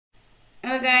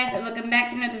guys, and welcome back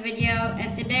to another video.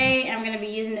 And today I'm going to be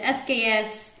using the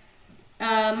SKS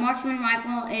marksman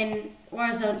rifle in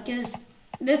Warzone because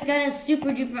this gun is super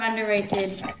duper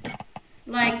underrated.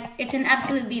 Like, it's an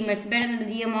absolute beamer. It's better than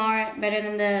the DMR, better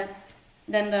than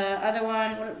the other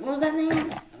one. What was that name?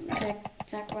 Check.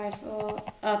 Attack rifle.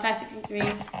 Type 63.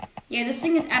 Yeah, this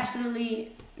thing is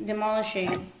absolutely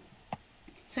demolishing.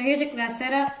 So here's a class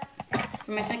setup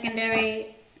for my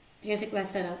secondary. Here's a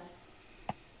class setup.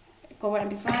 Cobra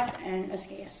MP5 and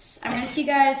SKS. I'm gonna see you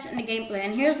guys in the gameplay.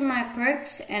 And here's my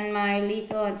perks and my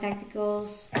lethal and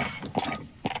tacticals.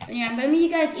 And yeah, I'm gonna meet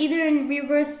you guys either in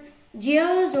Rebirth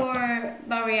Geos or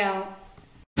Battle Royale.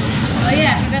 Oh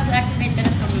yeah, I forgot to activate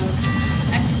medical mode.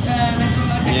 Medical mode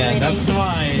activating. Yeah, that's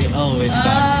why I always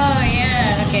Oh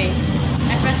yeah, okay.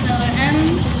 I pressed the letter M.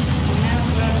 And now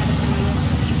we're on medical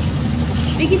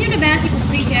mode. We can do the bounty for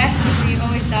free cash because we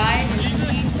always die in the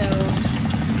so.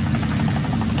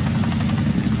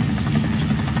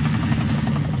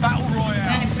 Battle Royale.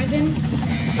 Down in prison.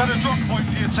 Set a drop point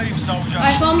for your team, soldier.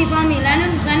 Alright, follow me. Land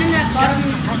in that bottom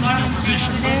thing over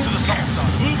there. To the salt zone.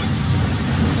 Moving.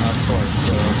 Of course,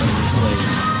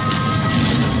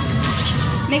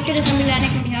 Make sure there's somebody landing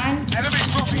from behind. Enemies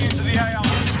dropping into the AR.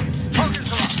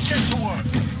 Targets are up. Get to work.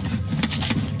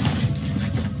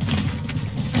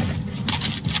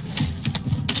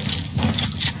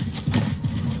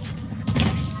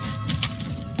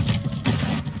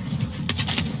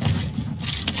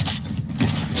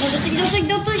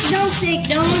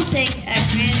 Don't take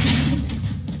accurate.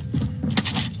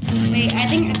 Wait, I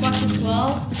think across this wall.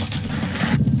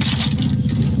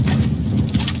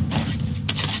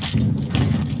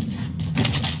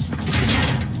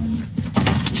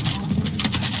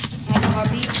 I have a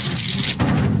heartbeat.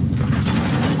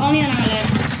 Only on our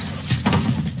left.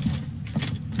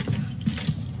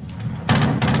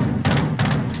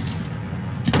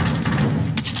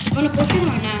 Wanna push him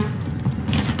or not?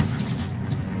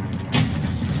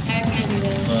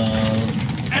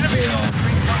 Enemy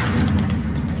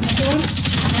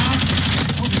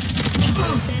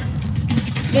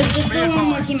There's still one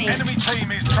more teammate. Enemy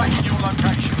team is tracking your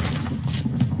location.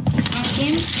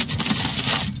 Team?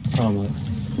 Oh my.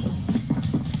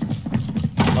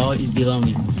 Oh, he's below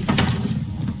me.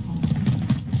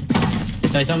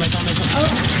 I saw my. Oh.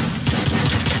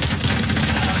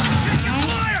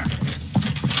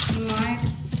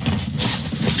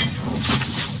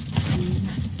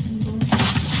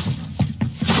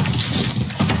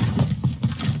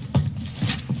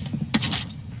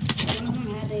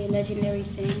 Legendary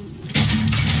thing.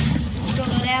 Throw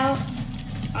it out.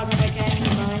 I'll never catch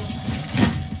him by.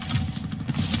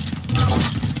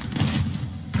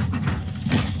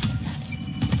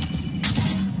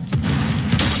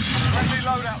 Friendly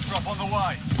loadout drop on the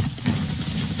way.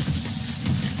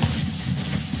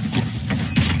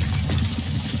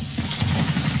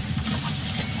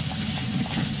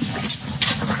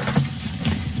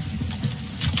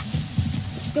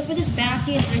 Let's go for this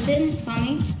bounty in prison. Follow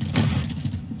me.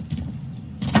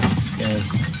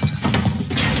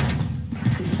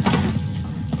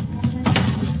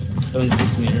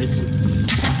 26 meters.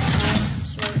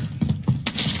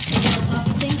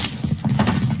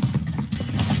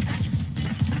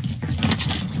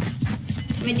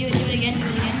 Wait, do it again.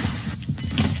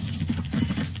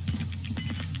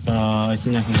 I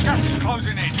see nothing. Gas is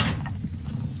closing in.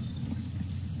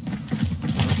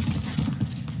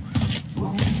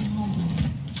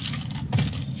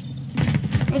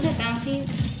 Where's that bounty?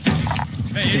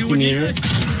 50 meters.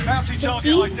 Bounty target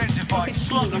 50? identified.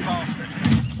 Slot the bastard.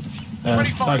 50.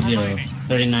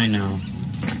 39 now.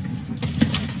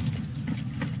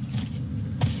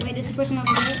 Wait, there's a person over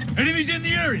there. Enemies in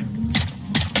the area.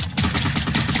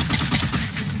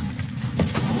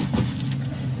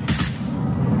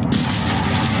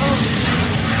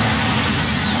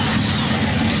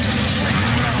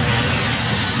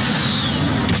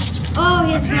 Oh,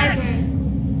 he has sniper.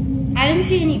 I didn't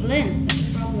see any glint. That's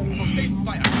the problem. Sustained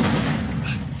fire.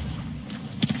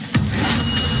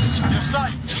 You're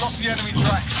safe. You lost the enemy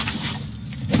track.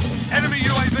 Enemy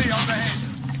UAV overhead.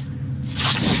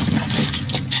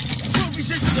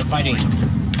 They're fighting.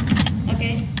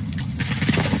 Okay.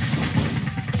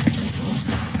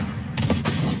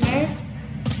 Where?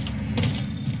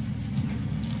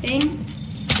 Thing.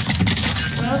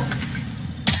 Well.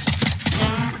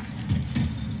 Down.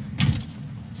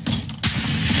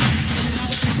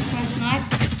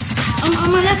 On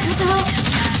my left, what the hell?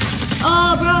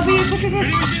 Oh, bro, over here, push.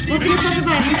 One's gonna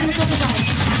self-revive.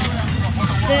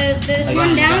 There's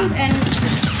one down, and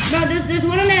bro, there's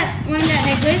one on that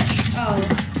head glitch. Oh.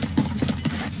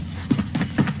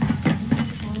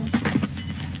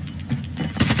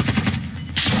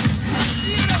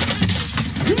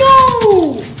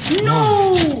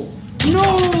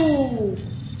 No!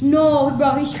 No,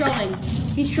 bro, he's trolling.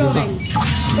 He's trolling.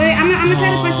 Wait, I'm gonna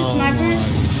try to punch the sniper.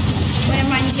 Wait, never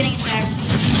mind, he's getting stabbed.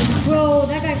 Bro,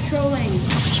 that guy's trolling.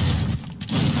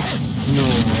 No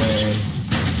way.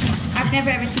 I've never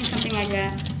ever seen something like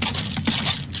that.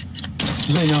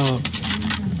 I know.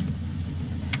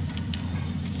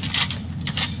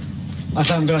 I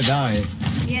thought I'm gonna die.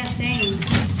 Yeah, same.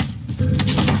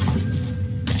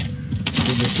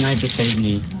 The sniper saved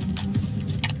me.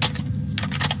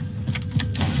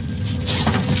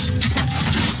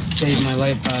 Saved my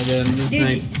life out of them.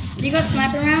 Dude, you got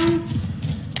sniper rounds?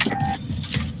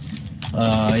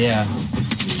 Yeah.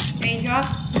 Ready to drop?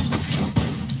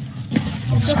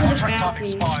 Let's go for the Contract time bounty.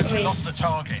 expired. Oh, We wait, lost the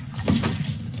target.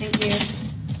 thank you.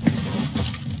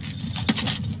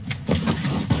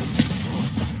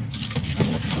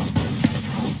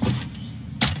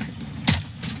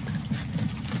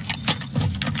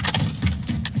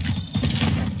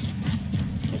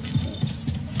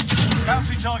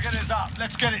 Bounty target is up.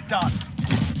 Let's get it done.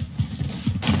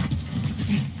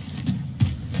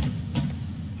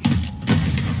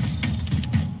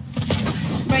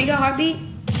 Bro, you got heartbeat?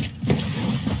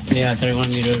 Yeah, 31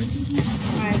 meters.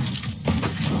 Alright.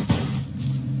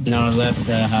 Now left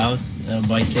the house,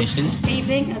 buy station. Can you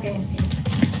ping? Okay, okay.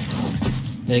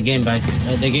 The game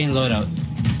loadout.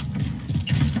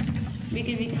 We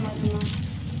can let them know.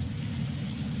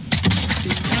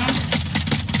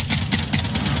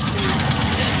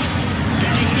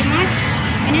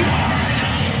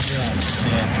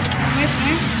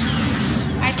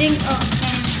 I think,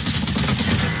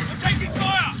 I'm taking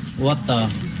fire! What the?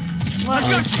 what?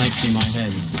 Sniped in my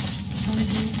head.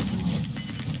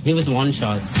 He was one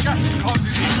shot. Gas is closing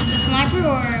in. The sniper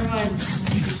or what?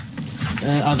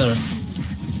 Other.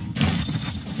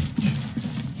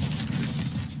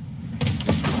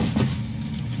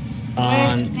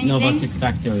 Anything? Nova 6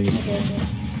 Factory. Okay, okay.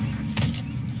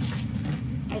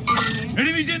 I see him here.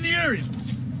 Enemies in the area.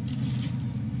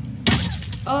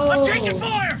 Oh. I'm taking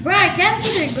fire! Bro, I can't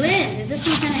see their glint. Is this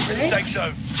some kind of glitch? Safe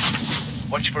zone.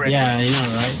 Watch for it. Yeah, you know,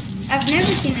 right? I've never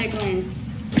seen their glint.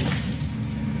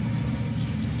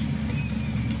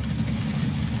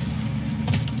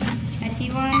 I see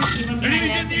one. Even behind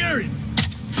Enemies that. in the area.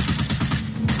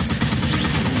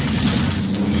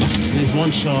 There's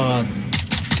one shot.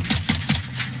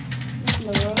 In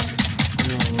the road.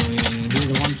 No way. He's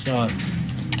one shot.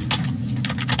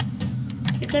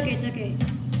 It's okay, it's okay.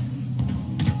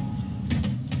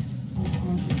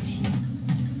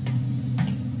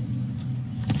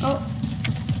 Oh.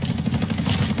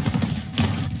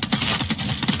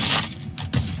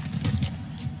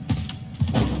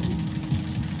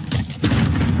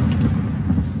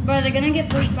 Bro, they're gonna get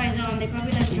pushed by zone. They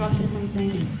probably like dropped or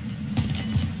something.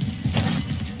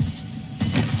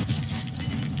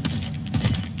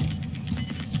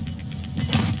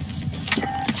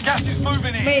 Gas is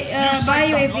moving in. Wait, New buy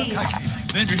safe zone UAV.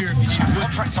 located. Vendor here.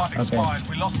 Contract time expired.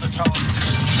 We lost the target.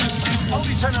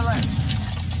 Only 10 left.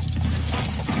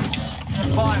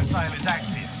 Fire sale is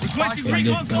active. So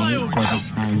good going for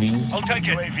the timing. I'll take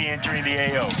it. UAV entering the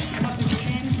AO.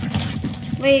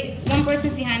 Wait, one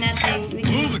person's behind that thing. We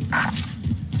can... Moving.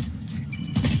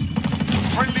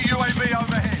 Friendly UAV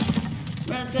overhead.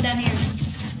 Bro, let's go down here.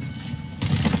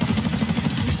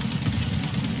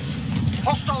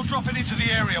 Hostile dropping into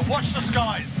the area. Watch the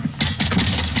skies.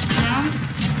 Down.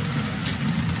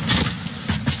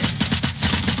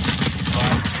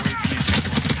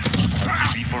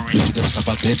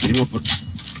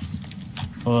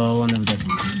 One of them.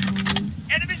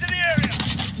 Enemies in the area.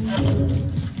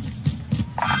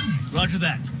 Roger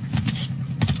that.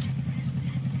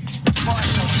 Fire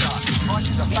sale done.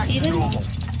 Prices are back to Even? normal.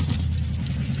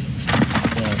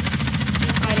 Yeah.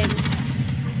 Fighting.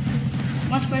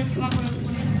 One person.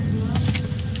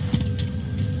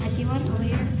 I see one over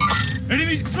here.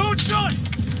 Enemies throwing shot.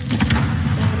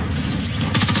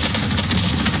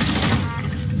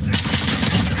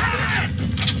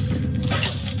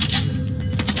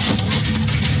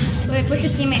 Wait, push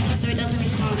his teammate so he doesn't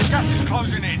respawn. Gas is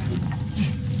closing in.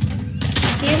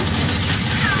 See him?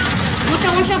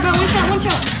 One shot, bro. One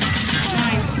shot.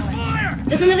 Nice. Fire!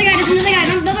 There's another guy. No.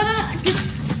 Just...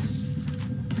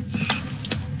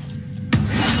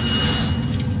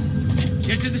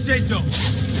 Get to the safe zone.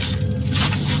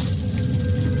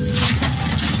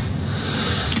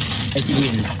 80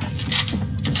 meters.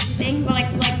 thing, or like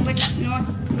which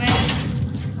northwest?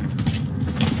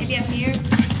 Maybe up here.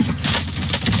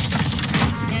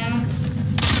 Yeah.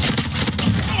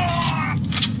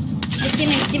 His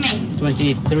teammate.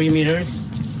 23 meters.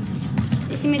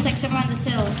 His teammate's like somewhere on this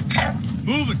hill.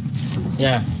 Moving.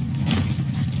 Yeah.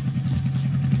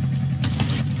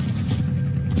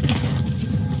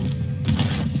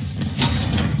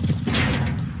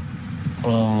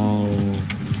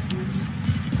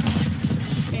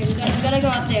 gotta go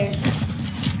out there.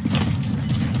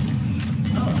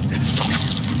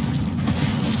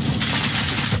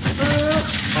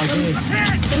 Got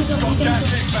gas inbound.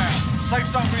 Safe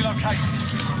zone relocated.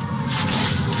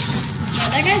 Oh,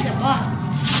 that guy's a bot.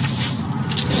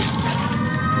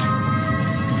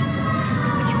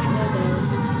 Which window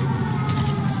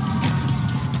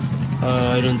though?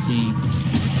 I don't see.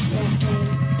 Yeah, same.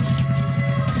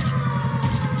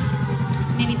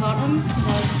 Maybe bottom? No,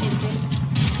 it's the same thing.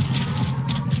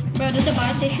 Bro, there's a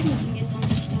buy station. We can get tons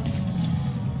of stuff.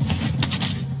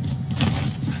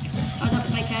 I'll talk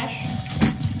to my cash.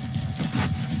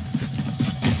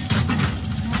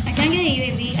 I can't get a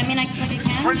UAV. I mean, I can.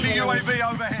 Friendly UAV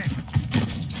overhead.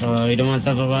 You don't want to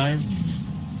survive?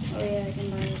 Oh yeah, I can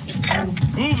buy it.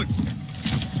 Moving.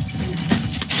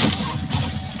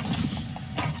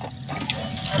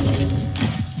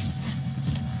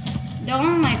 Don't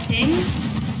want my ping.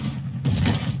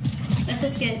 Let's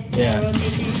just get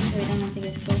rotation so we don't have to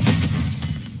get pushed.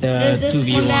 The There's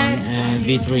 2v1 one and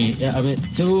there. v3. Yeah, I mean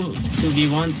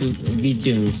 2v1 to v2.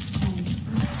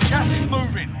 Gas is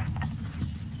moving.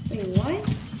 Wait, what?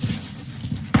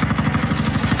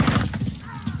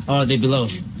 Oh, they below.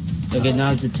 So get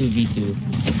down to 2v2.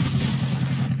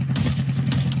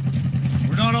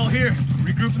 We're not all here.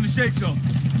 Regroup in the safe zone.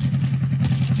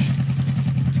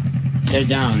 They're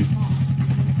down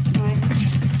Alright.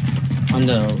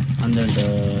 under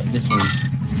this one. I'll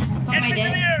pop my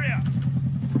dead.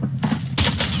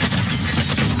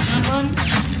 Another one.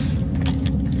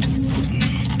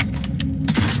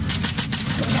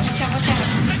 Watch out.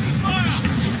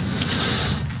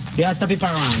 Yeah, stop it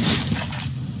around.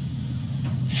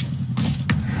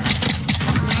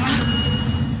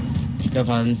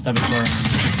 Stop it around.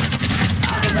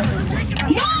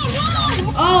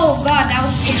 Oh god, that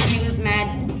was scary.